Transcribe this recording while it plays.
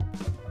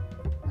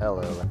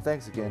Hello, and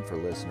thanks again for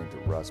listening to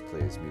Russ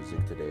Plays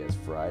Music. Today is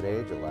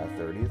Friday, July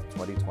 30th,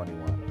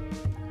 2021.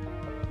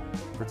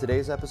 For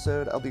today's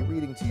episode, I'll be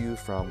reading to you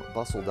from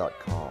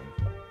Bustle.com,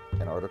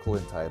 an article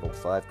entitled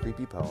 5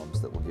 Creepy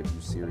Poems That Will Give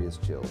You Serious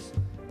Chills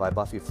by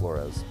Buffy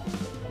Flores,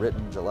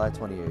 written July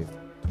 28th,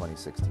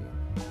 2016.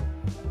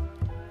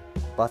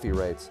 Buffy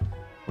writes,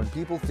 "When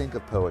people think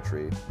of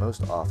poetry,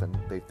 most often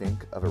they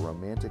think of a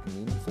romantic,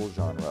 meaningful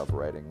genre of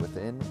writing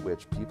within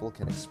which people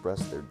can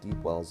express their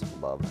deep wells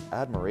of love,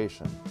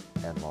 admiration,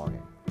 and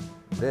longing.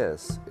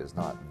 This is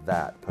not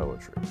that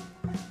poetry.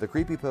 The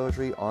creepy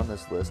poetry on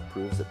this list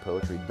proves that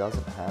poetry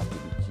doesn't have to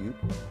be cute,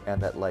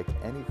 and that like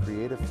any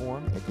creative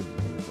form, it can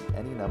be used in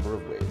any number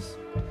of ways.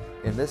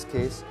 In this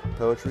case,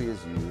 poetry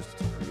is used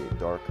to create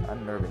dark,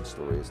 unnerving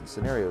stories and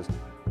scenarios,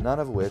 none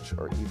of which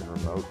are even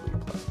remotely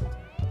pleasant.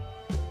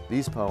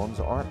 These poems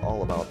aren't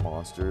all about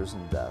monsters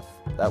and death.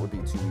 That would be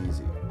too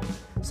easy.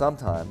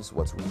 Sometimes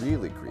what's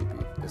really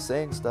creepy is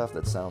saying stuff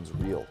that sounds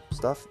real,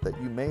 stuff that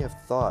you may have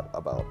thought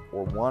about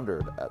or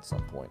wondered at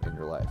some point in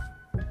your life.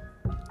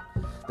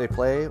 They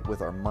play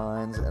with our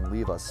minds and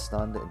leave us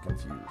stunned and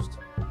confused.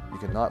 You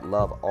cannot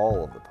love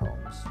all of the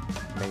poems,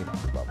 may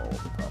not love all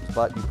of the poems,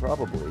 but you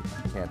probably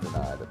can't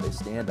deny that they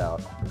stand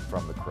out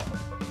from the crowd.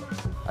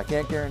 I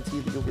can't guarantee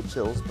that you'll get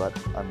chills, but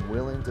I'm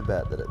willing to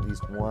bet that at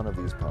least one of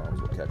these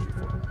poems will catch you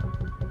for me.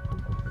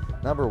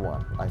 Number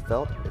 1, I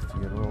Felt a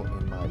Funeral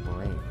in My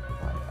Brain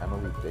by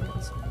Emily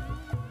Dickinson.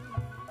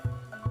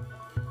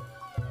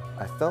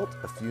 I felt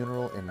a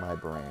funeral in my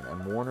brain,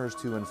 and mourners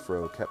to and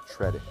fro kept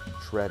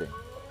treading,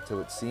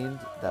 till it seemed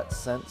that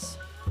sense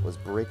was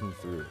breaking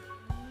through.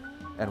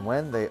 And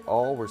when they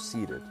all were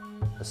seated,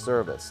 a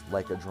service,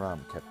 like a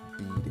drum, kept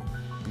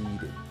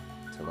beating,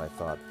 till I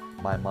thought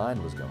my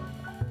mind was going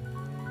mad.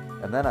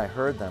 And then I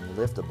heard them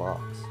lift a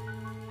box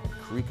and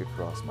creak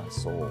across my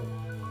soul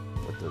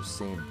with those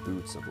same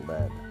boots of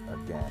lead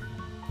again.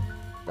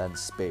 Then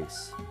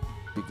space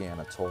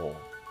began a toll,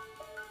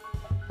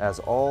 as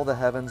all the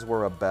heavens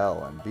were a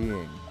bell, and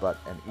being but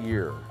an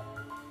ear,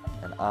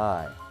 an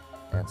eye,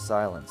 and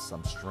silence,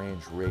 some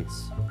strange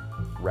race,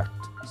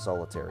 wrecked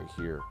solitary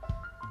here.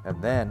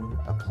 And then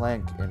a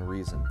plank in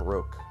reason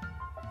broke,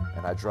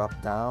 and I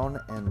dropped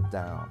down,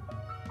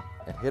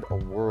 and hit a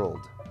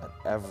world at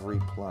every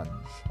plunge,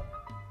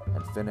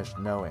 and finished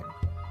knowing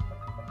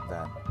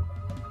then.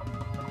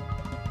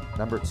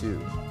 Number 2,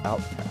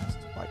 Outcast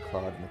by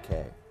Claude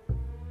McKay.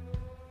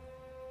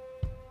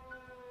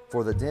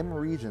 For the dim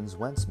regions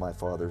whence my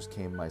fathers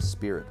came, my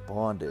spirit,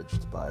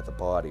 bondaged by the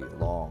body,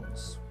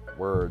 longs.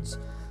 Words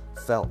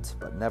felt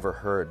but never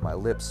heard, my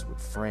lips would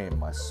frame,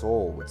 my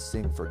soul would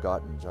sing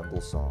forgotten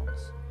jungle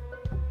songs.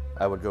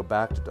 I would go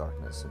back to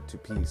darkness and to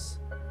peace,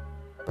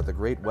 but the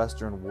great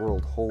western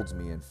world holds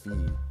me in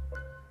fee,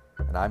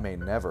 and I may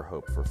never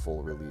hope for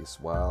full release,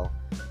 while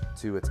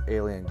to its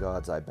alien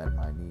gods I bend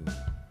my knee.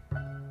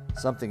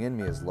 Something in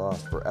me is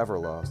lost, forever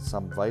lost,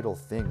 some vital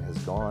thing has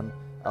gone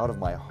out of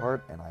my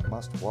heart, and I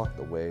must walk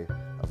the way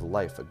of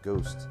life, a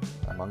ghost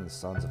among the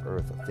sons of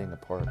earth, a thing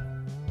apart.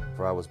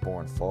 For I was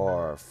born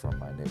far from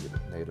my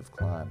native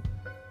clime,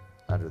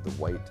 under the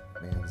white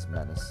man's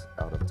menace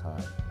out of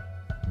time.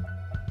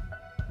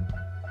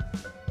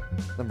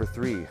 Number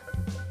 3,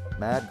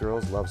 Mad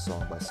Girl's Love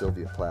Song by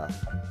Sylvia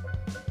Plath.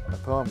 A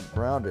poem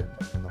grounded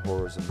in the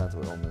horrors of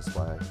mental illness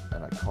by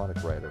an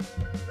iconic writer.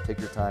 Take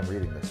your time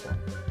reading this one.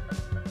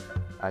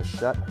 I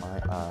shut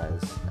my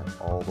eyes and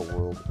all the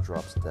world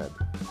drops dead.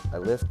 I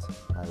lift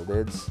my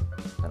lids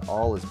and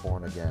all is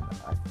born again.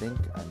 I think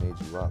I made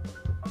you up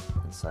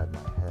inside my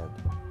head.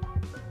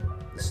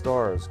 The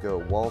stars go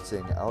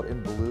waltzing out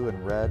in blue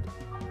and red,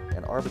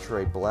 and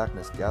arbitrary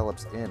blackness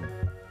gallops in.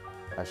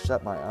 I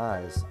shut my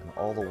eyes and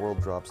all the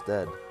world drops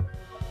dead.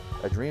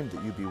 I dreamed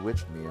that you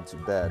bewitched me into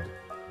bed,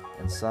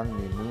 and sung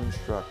me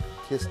moonstruck,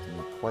 kissed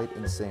me quite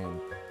insane.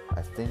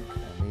 I think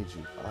I made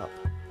you up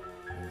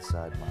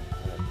inside my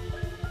head.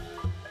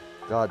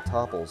 God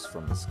topples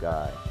from the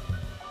sky.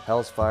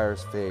 Hell's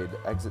fires fade,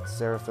 exit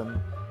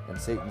seraphim and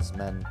Satan's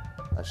men.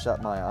 I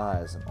shut my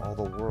eyes and all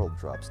the world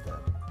drops dead.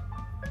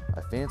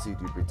 I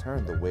fancied you'd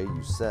return the way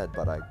you said,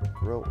 but I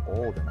grow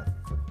old and I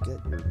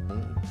forget your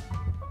name.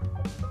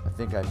 I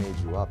think I made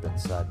you up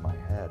inside my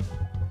head.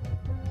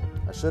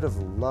 I should have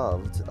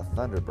loved a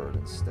thunderbird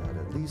instead.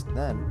 At least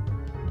then,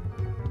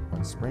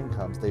 when spring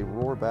comes, they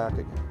roar back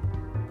again.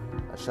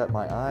 I shut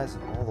my eyes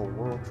and all the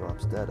world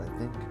drops dead. I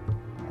think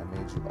I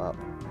made you up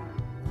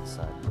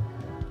inside my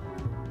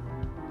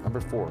head.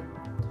 Number 4,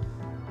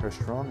 Her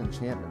Strong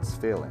Enchantments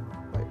Failing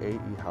by A.E.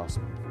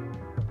 Housman.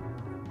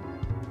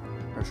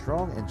 Her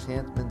strong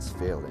enchantments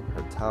failing,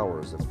 her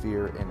towers of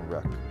fear in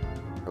wreck,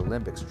 her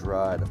limbics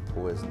dried of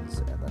poisons,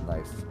 and the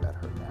knife at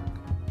her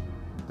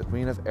neck. The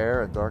queen of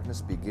air and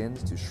darkness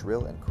begins to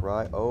shrill and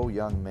cry, "O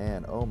young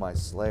man, O my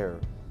slayer,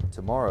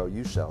 tomorrow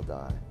you shall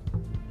die."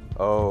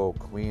 O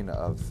queen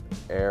of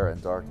air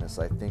and darkness,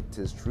 I think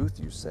 'tis truth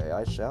you say,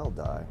 I shall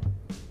die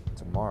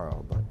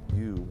tomorrow, but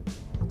you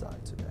will die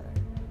today.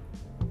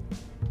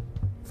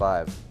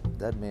 5.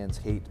 Dead Man's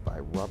Hate by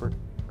Robert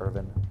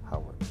Irvin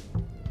Howard.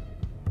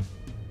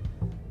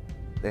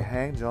 They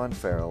hanged John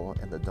Farrell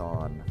in the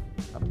dawn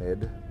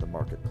amid the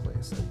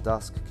marketplace. At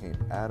dusk came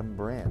Adam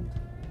Brand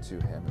to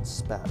him and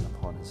spat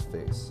upon his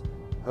face.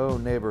 "Ho,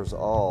 neighbors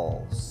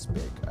all,"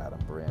 spake Adam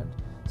Brand,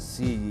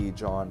 "see ye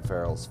John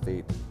Farrell's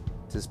fate.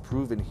 'Tis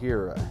proven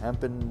here a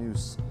hempen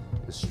noose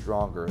is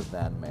stronger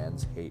than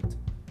man's hate.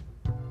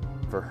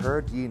 For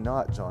heard ye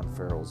not John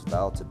Farrell's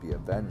vow to be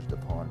avenged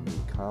upon me,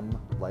 come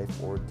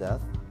life or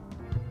death?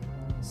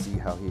 See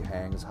how he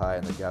hangs high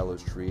in the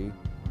gallows tree."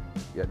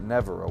 Yet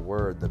never a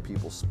word the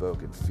people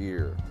spoke in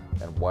fear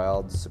and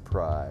wild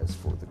surprise,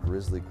 for the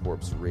grisly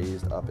corpse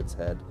raised up its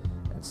head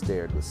and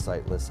stared with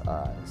sightless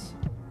eyes.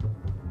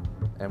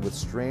 And with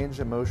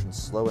strange emotion,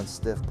 slow and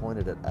stiff,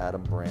 pointed at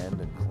Adam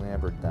Brand and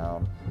clambered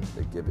down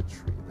the gibbet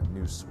tree, the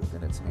noose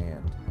within its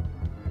hand.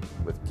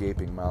 With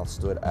gaping mouth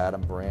stood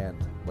Adam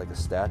Brand, like a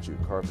statue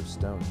carved of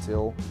stone,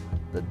 till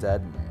the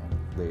dead man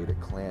laid a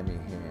clammy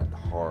hand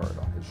hard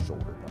on his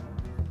shoulder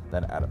bone.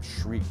 Then Adam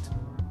shrieked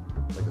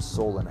like a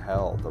soul in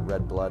hell. The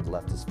red blood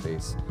left his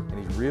face, and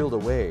he reeled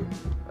away,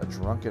 a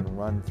drunken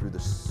run through the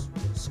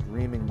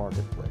screaming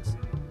marketplace.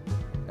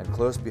 And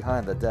close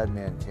behind, the dead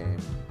man came,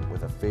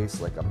 with a face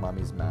like a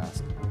mummy's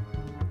mask,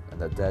 and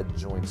the dead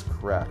joints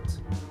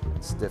cracked,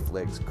 and stiff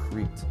legs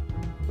creaked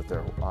with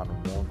their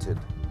unwonted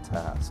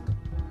task.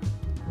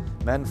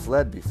 Men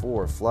fled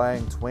before,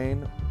 flying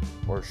twain,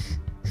 or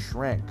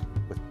shrank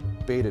with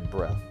bated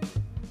breath.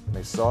 And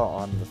they saw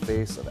on the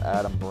face of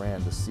Adam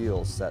Brand the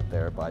seal set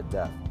there by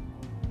death.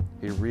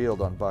 He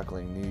reeled on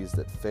buckling knees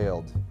that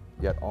failed,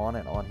 yet on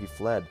and on he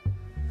fled.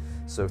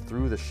 So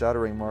through the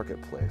shuddering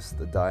marketplace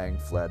the dying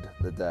fled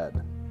the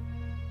dead.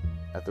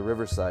 At the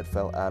riverside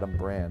fell Adam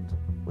Brand,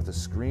 with a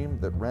scream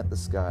that rent the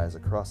skies.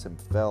 Across him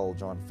fell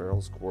John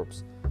Farrell's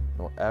corpse,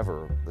 nor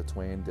ever the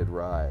twain did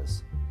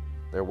rise.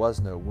 There was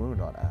no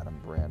wound on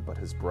Adam Brand, but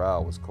his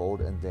brow was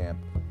cold and damp,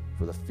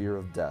 for the fear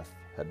of death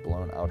had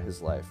blown out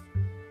his life,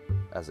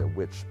 as a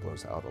witch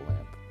blows out a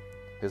lamp.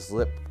 His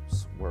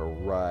lips were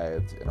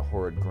writhed in a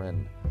horrid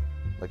grin,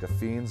 like a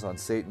fiend's on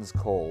Satan's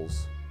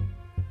coals.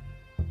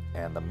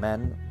 And the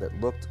men that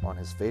looked on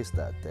his face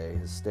that day,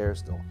 his stare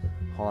still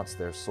haunts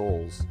their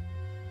souls.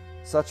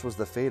 Such was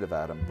the fate of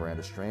Adam Brand,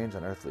 a strange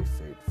unearthly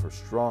fate, for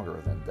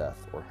stronger than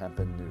death or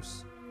hempen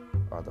noose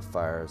are the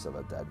fires of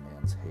a dead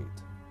man's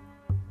hate.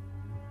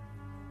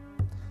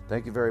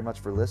 Thank you very much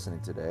for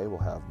listening today. We'll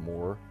have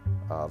more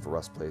of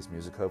Russ Plays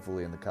Music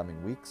hopefully in the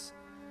coming weeks.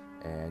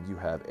 And you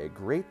have a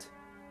great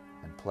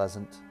and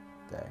pleasant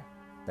day.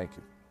 Thank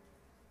you.